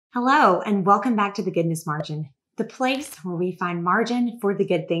Hello, and welcome back to the Goodness Margin, the place where we find margin for the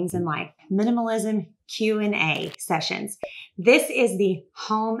good things in life. Minimalism Q&A sessions. This is the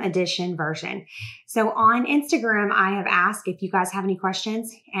home edition version. So on Instagram, I have asked if you guys have any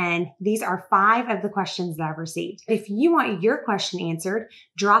questions, and these are 5 of the questions that I've received. If you want your question answered,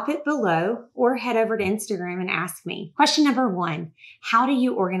 drop it below or head over to Instagram and ask me. Question number 1, how do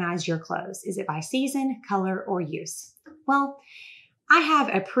you organize your clothes? Is it by season, color, or use? Well, I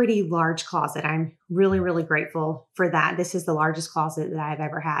have a pretty large closet. I'm really grateful for that. This is the largest closet that I've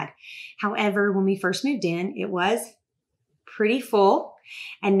ever had. However, when we first moved in, it was pretty full.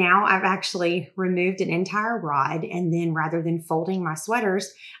 And now I've actually removed an entire rod. And then rather than folding my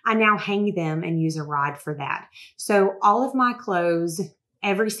sweaters, I now hang them and use a rod for that. So all of my clothes,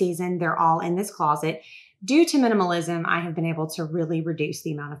 every season, they're all in this closet. Due to minimalism, I have been able to really reduce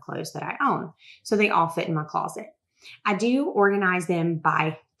the amount of clothes that I own. So they all fit in my closet. I do organize them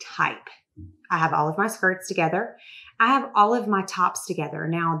by type. I have all of my skirts together. I have all of my tops together.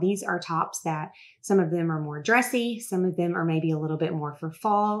 Now, these are tops that some of them are more dressy. Some of them are maybe a little bit more for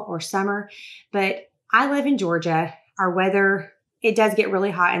fall or summer. But I live in Georgia. Our weather, it does get really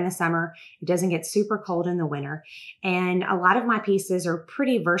hot in the summer. It doesn't get super cold in the winter. And a lot of my pieces are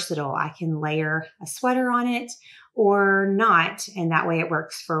pretty versatile. I can layer a sweater on it or not. And that way it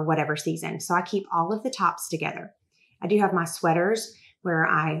works for whatever season. So I keep all of the tops together. I do have my sweaters where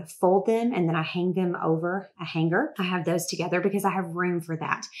I fold them and then I hang them over a hanger. I have those together because I have room for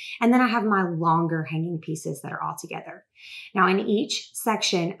that. And then I have my longer hanging pieces that are all together. Now in each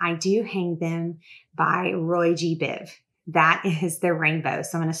section, I do hang them by Roy G. Biv. That is the rainbow.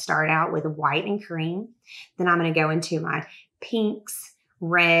 So I'm going to start out with white and cream. Then I'm going to go into my pinks,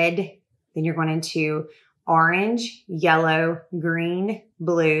 red. Then you're going into orange, yellow, green,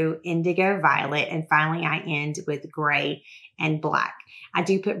 blue, indigo, violet, and finally I end with gray and black. I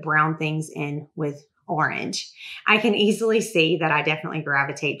do put brown things in with orange. I can easily see that I definitely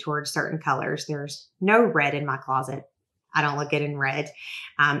gravitate towards certain colors. There's no red in my closet. I don't look good in red.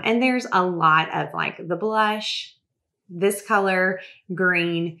 And there's a lot of like the blush, this color,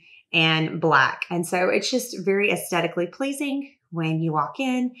 green, and black. And so it's just very aesthetically pleasing when you walk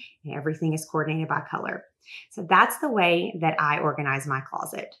in and everything is coordinated by color. So that's the way that I organize my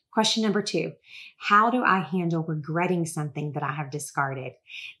closet. Question number 2, how do I handle regretting something that I have discarded?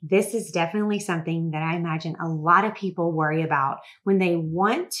 This is definitely something that I imagine a lot of people worry about when they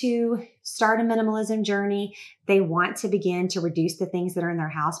want to start a minimalism journey. They want to begin to reduce the things that are in their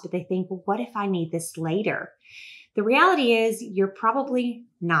house, but they think, well, what if I need this later? The reality is you're probably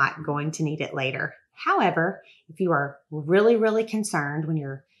not going to need it later. However, if you are really concerned when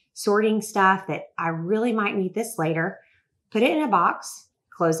you're sorting stuff that I really might need this later, put it in a box,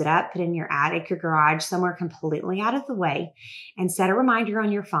 close it up, put it in your attic, your garage, somewhere completely out of the way, and set a reminder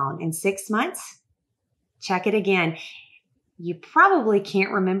on your phone. In 6 months, check it again. You probably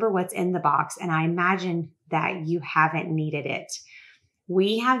can't remember what's in the box, and I imagine that you haven't needed it.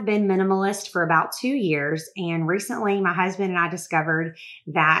 We have been minimalist for about 2 years, and recently my husband and I discovered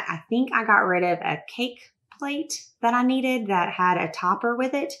that I think I got rid of a cake plate that I needed that had a topper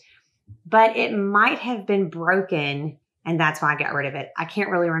with it, but it might have been broken, and that's why I got rid of it. I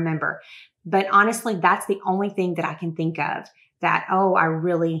can't really remember. But honestly, that's the only thing that I can think of that, oh, I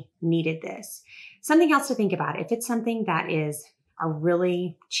really needed this. Something else to think about. If it's something that is a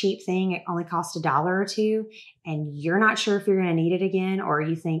really cheap thing, it only costs $1 or $2, and you're not sure if you're going to need it again, or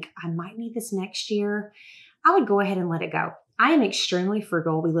you think I might need this next year, I would go ahead and let it go. I am extremely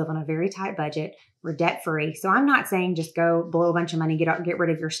frugal. We live on a very tight budget. We're debt free. So I'm not saying just go blow a bunch of money, get rid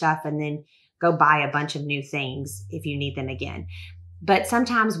of your stuff, and then go buy a bunch of new things if you need them again. But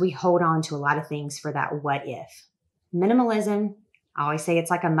sometimes we hold on to a lot of things for that what if. Minimalism, I always say it's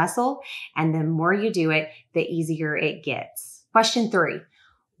like a muscle, and the more you do it, the easier it gets. Question 3,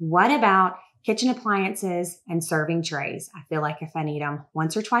 what about kitchen appliances and serving trays? I feel like if I need them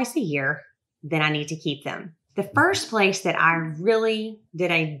once or twice a year, then I need to keep them. The first place that I really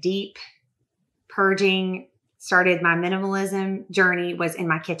did a deep purging, started my minimalism journey was in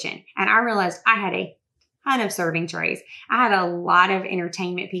my kitchen. And I realized I had a ton of serving trays. I had a lot of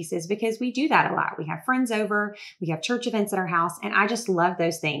entertainment pieces because we do that a lot. We have friends over, we have church events at our house, and I just love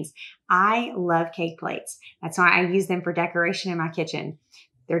those things. I love cake plates. That's why I use them for decoration in my kitchen.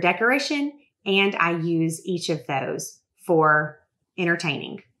 They're decoration, and I use each of those for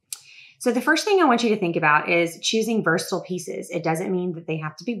entertaining. So the first thing I want you to think about is choosing versatile pieces. It doesn't mean that they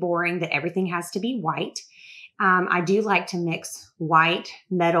have to be boring, that everything has to be white. I do like to mix white,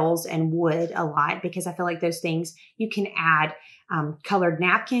 metals, and wood a lot because I feel like those things, you can add colored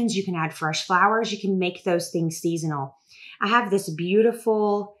napkins, you can add fresh flowers, you can make those things seasonal. I have this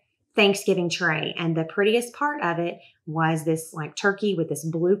beautiful Thanksgiving tray. And the prettiest part of it was this like turkey with this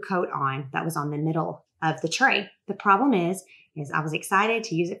blue coat on that was on the middle of the tray. The problem is I was excited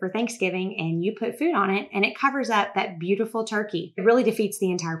to use it for Thanksgiving, and you put food on it and it covers up that beautiful turkey. It really defeats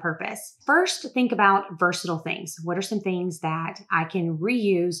the entire purpose. First, think about versatile things. What are some things that I can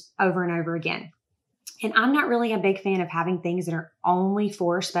reuse over and over again? And I'm not really a big fan of having things that are only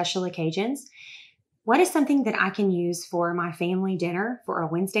for special occasions. What is something that I can use for my family dinner for a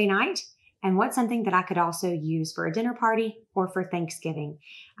Wednesday night? And what's something that I could also use for a dinner party or for Thanksgiving?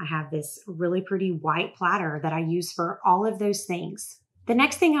 I have this really pretty white platter that I use for all of those things. The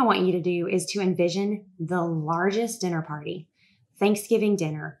next thing I want you to do is to envision the largest dinner party, Thanksgiving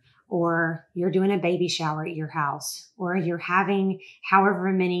dinner, or you're doing a baby shower at your house, or you're having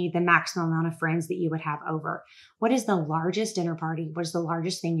however many, the maximum amount of friends that you would have over. What is the largest dinner party? What is the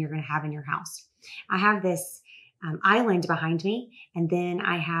largest thing you're going to have in your house? I have this island behind me, and then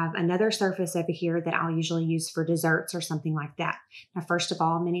I have another surface over here that I'll usually use for desserts or something like that. Now, first of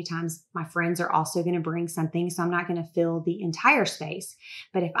all, many times my friends are also going to bring something, so I'm not going to fill the entire space.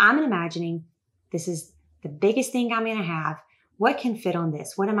 But if I'm imagining this is the biggest thing I'm going to have, what can fit on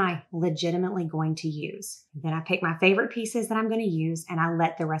this? What am I legitimately going to use? Then I pick my favorite pieces that I'm going to use, and I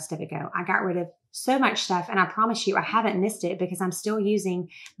let the rest of it go. I got rid of so much stuff, and I promise you I haven't missed it because I'm still using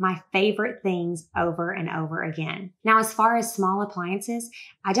my favorite things over and over again. Now, as far as small appliances,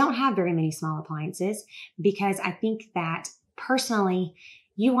 I don't have very many small appliances because I think that personally,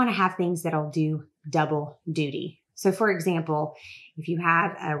 you want to have things that'll do double duty. So for example, if you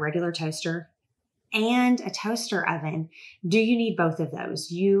have a regular toaster and a toaster oven, do you need both of those?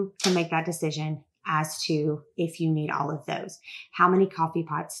 You can make that decision as to if you need all of those. How many coffee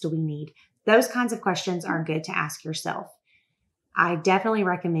pots do we need? Those kinds of questions are good to ask yourself. I definitely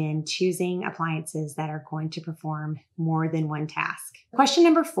recommend choosing appliances that are going to perform more than one task. Question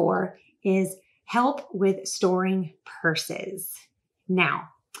number 4 is help with storing purses. Now,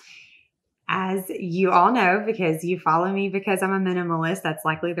 as you all know, because you follow me because I'm a minimalist, that's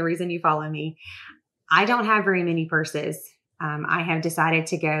likely the reason you follow me. I don't have very many purses. I have decided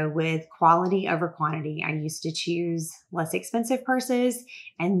to go with quality over quantity. I used to choose less expensive purses,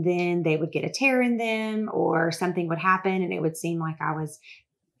 and then they would get a tear in them or something would happen and it would seem like I was,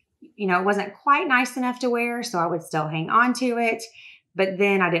 it wasn't quite nice enough to wear. So I would still hang on to it. But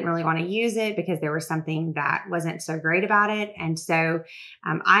then I didn't really want to use it because there was something that wasn't so great about it. And so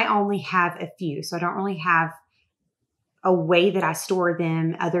I only have a few. So I don't really have a way that I store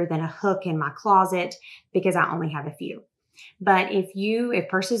them other than a hook in my closet because I only have a few. But if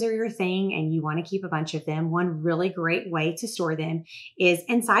purses are your thing and you want to keep a bunch of them, one really great way to store them is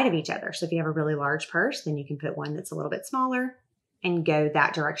inside of each other. So if you have a really large purse, then you can put one that's a little bit smaller and go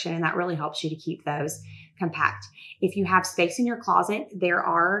that direction. And that really helps you to keep those compact. If you have space in your closet, there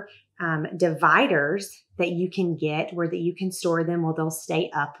are dividers that you can get where that you can store them where they'll stay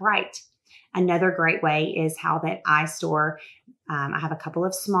upright. Another great way is how that I store. I have a couple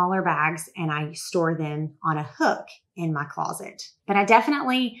of smaller bags and I store them on a hook in my closet. But I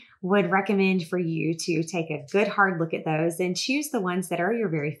definitely would recommend for you to take a good hard look at those and choose the ones that are your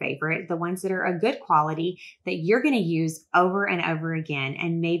very favorite, the ones that are a good quality that you're going to use over and over again,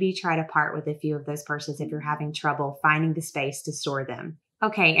 and maybe try to part with a few of those purses if you're having trouble finding the space to store them.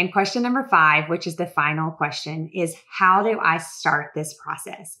 Okay, and question number 5, which is the final question, is how do I start this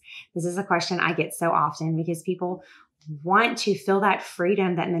process? This is a question I get so often because people want to feel that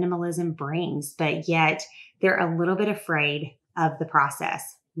freedom that minimalism brings, but yet they're a little bit afraid of the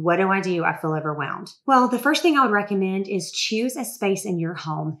process. What do? I feel overwhelmed. Well, the first thing I would recommend is choose a space in your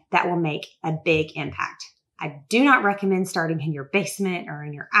home that will make a big impact. I do not recommend starting in your basement or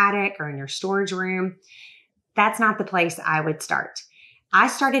in your attic or in your storage room. That's not the place I would start. I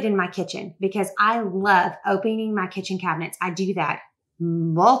started in my kitchen because I love opening my kitchen cabinets. I do that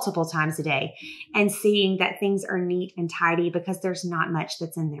multiple times a day and seeing that things are neat and tidy because there's not much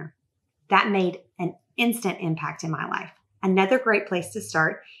that's in there. That made an instant impact in my life. Another great place to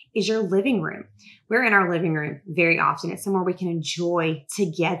start is your living room. We're in our living room very often. It's somewhere we can enjoy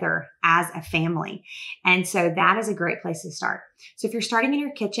together as a family. And so that is a great place to start. So if you're starting in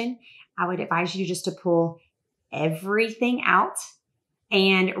your kitchen, I would advise you just to pull everything out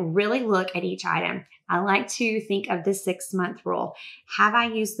and really look at each item. I like to think of the 6-month rule. Have I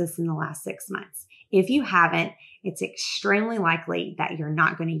used this in the last 6 months? If you haven't, it's extremely likely that you're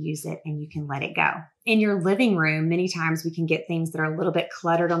not going to use it and you can let it go. In your living room, many times we can get things that are a little bit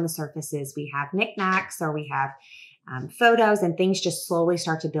cluttered on the surfaces. We have knickknacks or we have photos and things just slowly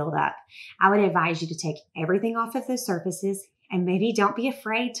start to build up. I would advise you to take everything off of those surfaces and maybe don't be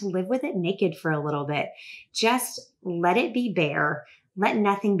afraid to live with it naked for a little bit. Just let it be bare. Let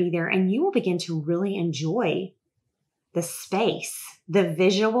nothing be there, and you will begin to really enjoy the space, the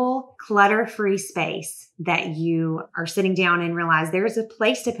visual, clutter-free space that you are sitting down and realize there's a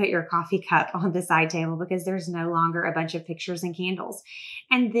place to put your coffee cup on the side table because there's no longer a bunch of pictures and candles.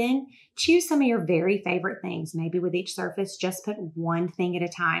 And then choose some of your very favorite things. Maybe with each surface, just put one thing at a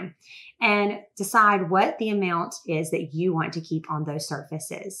time and decide what the amount is that you want to keep on those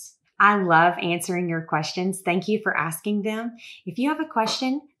surfaces. I love answering your questions. Thank you for asking them. If you have a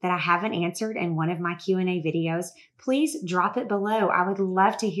question that I haven't answered in one of my Q&A videos, please drop it below. I would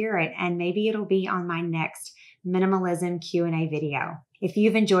love to hear it, and maybe it'll be on my next minimalism Q&A video. If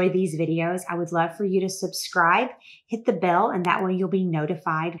you've enjoyed these videos, I would love for you to subscribe, hit the bell, and that way you'll be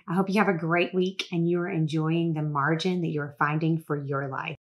notified. I hope you have a great week and you're enjoying the margin that you're finding for your life.